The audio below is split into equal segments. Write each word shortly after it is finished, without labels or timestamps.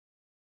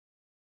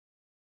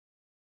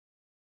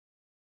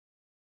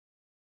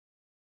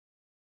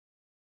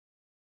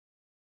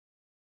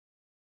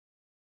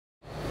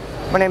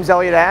My name is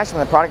Elliott Ash. I'm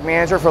the product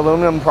manager for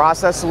aluminum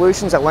process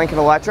solutions at Lincoln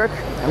Electric.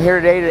 I'm here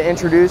today to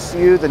introduce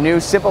you the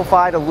new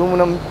simplified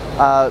aluminum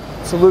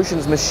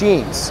solutions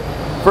machines.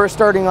 First,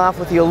 starting off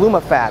with the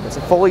AlumaFab. It's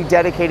a fully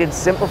dedicated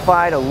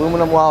simplified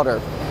aluminum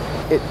welder.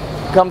 It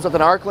comes with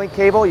an arc link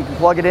cable. You can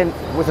plug it in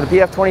with a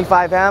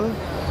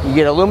PF25M. You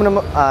get aluminum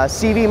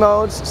CV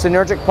modes,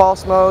 synergic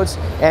pulse modes,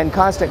 and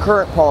constant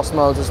current pulse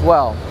modes as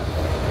well.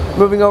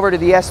 Moving over to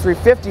the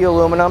S350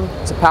 aluminum,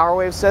 it's a power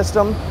wave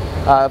system.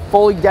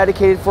 Fully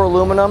dedicated for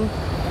aluminum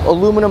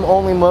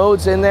only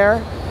modes in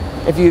there.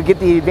 If you get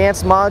the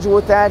advanced module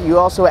with that, you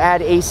also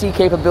add AC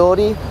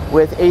capability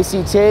with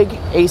AC TIG,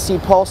 AC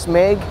Pulse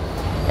MIG,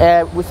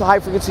 with high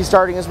frequency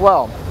starting as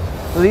well.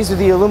 So these are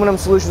the aluminum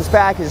solutions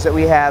package that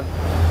we have.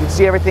 You can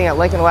see everything at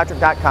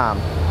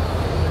lincolnelectric.com.